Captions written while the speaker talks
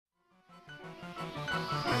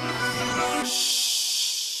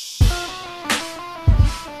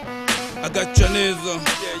got Chanizo.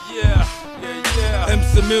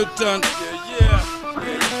 MC Mutant.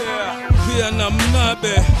 Pia na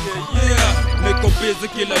Mnabe. Niko busy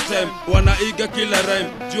kila time, wanaiga kila rhyme.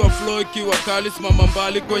 Jua flow ikiwa kali, simama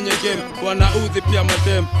mbali kwenye game. Wanaudhi pia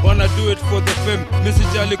madem, wanna do it for the fame.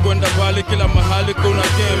 Misijali kwenda mbali, kila mahali kuna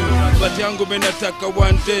game. But yangu minataka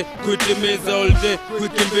one day, kuitimiza all day.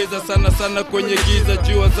 Kuikimbiza sana sana kwenye giza.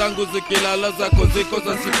 Jua zangu zikilala, zako ziko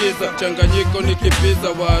za sikiza. Changanyiko nikipiza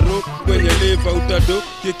waru, kwenye liver utadu.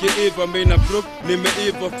 Kikiiva mina proof,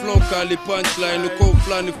 nimeiva flow kali punchline. Uko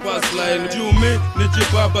flani fast line. Jumi,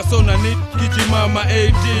 nijibaba so na need kijimama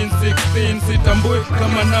 18, 16, sitambui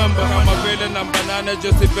kama namba. Kama vile namba 8,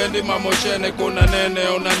 josipendi mamoshene. Kuna nene,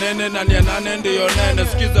 ona nene, nani ya nane ndiyo nene.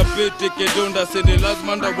 Skiza biti kidunda, sini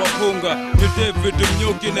lazima nda wapunga. Ni David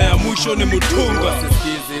Mnyuki na ya mwisho ni Mutunga.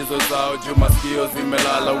 Wasiskizi hizo zao, juu masikio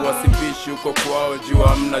zimelala. Wasipishi uko kwao, juu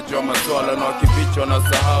hamna jua maswala. Na wakifichwa na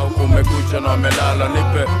sahau, kumekucha na wamelala.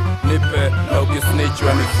 Nipe, na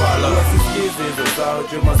ukisnichwa ni fala. Wasiskizi hizo zao,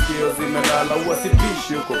 juu masikio zimelala.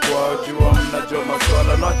 Wasipishi uko kwao, juu hamna jua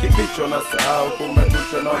maswala. Na wakifichwa na sahau,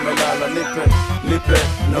 kumekucha na wamelala. Nipe,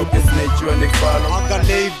 na ukisnichwa ni fala. Aga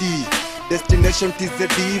lady, destination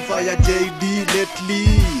TZD via JD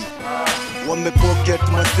lately. Wame pocket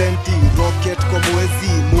masenti, rocket kwa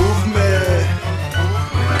mwezi movement.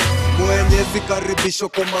 Mwenyezi karibisho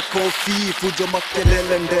kwa makofi, fujo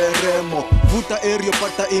makelele nderemo. Vuta area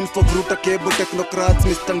pata info, vuta cable technocrats,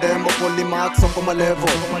 Mr. Ndemo, polymax kwa malevo.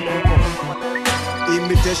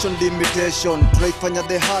 Imitation, limitation, try fanya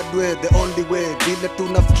the hard way, the only way. Vile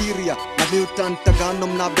tunafikiria, na Mutant.Agano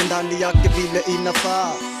Mnabe ndani yake vile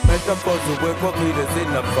inafaa. Metaphors uwekwa vile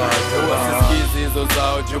zinafaa. Wasiskizi hizo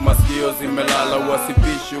zao, juu masikio zimelala.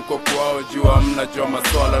 Wasipishi uko kwao, juu hamna jua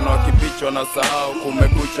maswala. Na wakipichwa na sahau,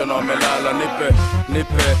 kumekucha na wamelala.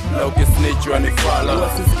 Nipe, na ukisnichwa ni fala.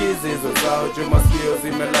 Wasiskizi hizo zao, juu masikio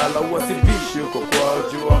zimelala. Wasipishi uko kwao,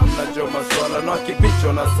 juu hamna jua maswala. Na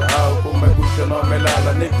wakipichwa na sahau, kumekucha na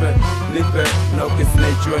wamelala. Nipe, na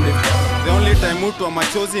ukisnichwa ni fala. The only time mtu wa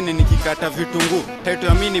machozi ni nikikata vitungu. Title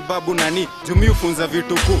ya mini babu nani, jumi ufunza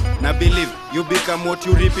vituku. Na believe, you become what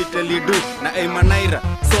you repeatedly do. Na Naira,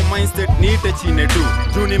 so mindset niite chine tu.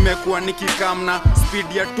 Juu nimekuwa nikikamna, speed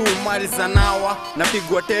ya 2 miles an hour.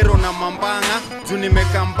 Napigwa tero na mambanga, juu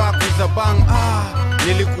nimekam back with a bang.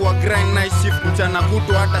 Nilikuwa grind night shift mchana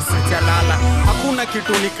kutu hata sichalala. Hakuna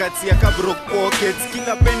kitu nikatia ka broke pockets.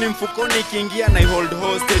 Kila penny mfukoni kiingia na hold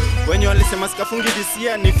hostage. Wenye walisema sikafungi this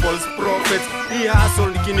year ni false prophets. Hii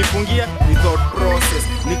hustle ikinifungia ni thought process.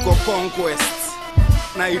 Niko conquest.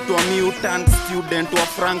 Naitwa Mutant, student wa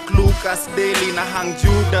Frank Lucas Daily na Hang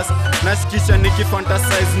Judas. Nashikisha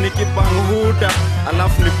nikifantasize nikibang huda.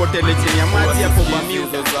 Alafu nipotele chini ya maji hapo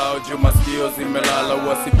Bermuda. Zao, juu masikio zimelala.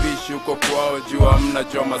 Wasipishi uko kwao, juu hamna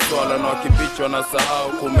jua maswala. Na wakipichwa na sahau,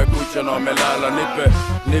 kumekucha na wamelala.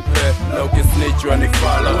 Nipe, na ukisnichwa ni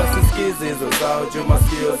fala. Wasiskizi hizo zao, juu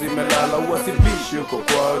masikio zimelala. Wasipishi uko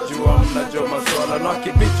kwao, juu hamna jua maswala. Na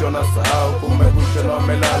wakipichwa na sahau, kumekucha na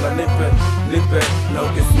wamelala. Nipe, na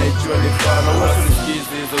ukisnichwa ni fala.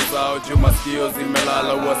 Wasiskizi hizo zao, juu masikio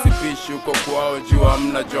zimelala. Wasipishi uko kwao, juu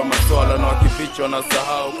hamna jua maswala. Na wakipichwa na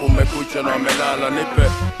sahau, kumekucha na wamelala.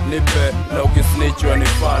 Nipe, na ukisnichwa ni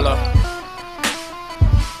fala.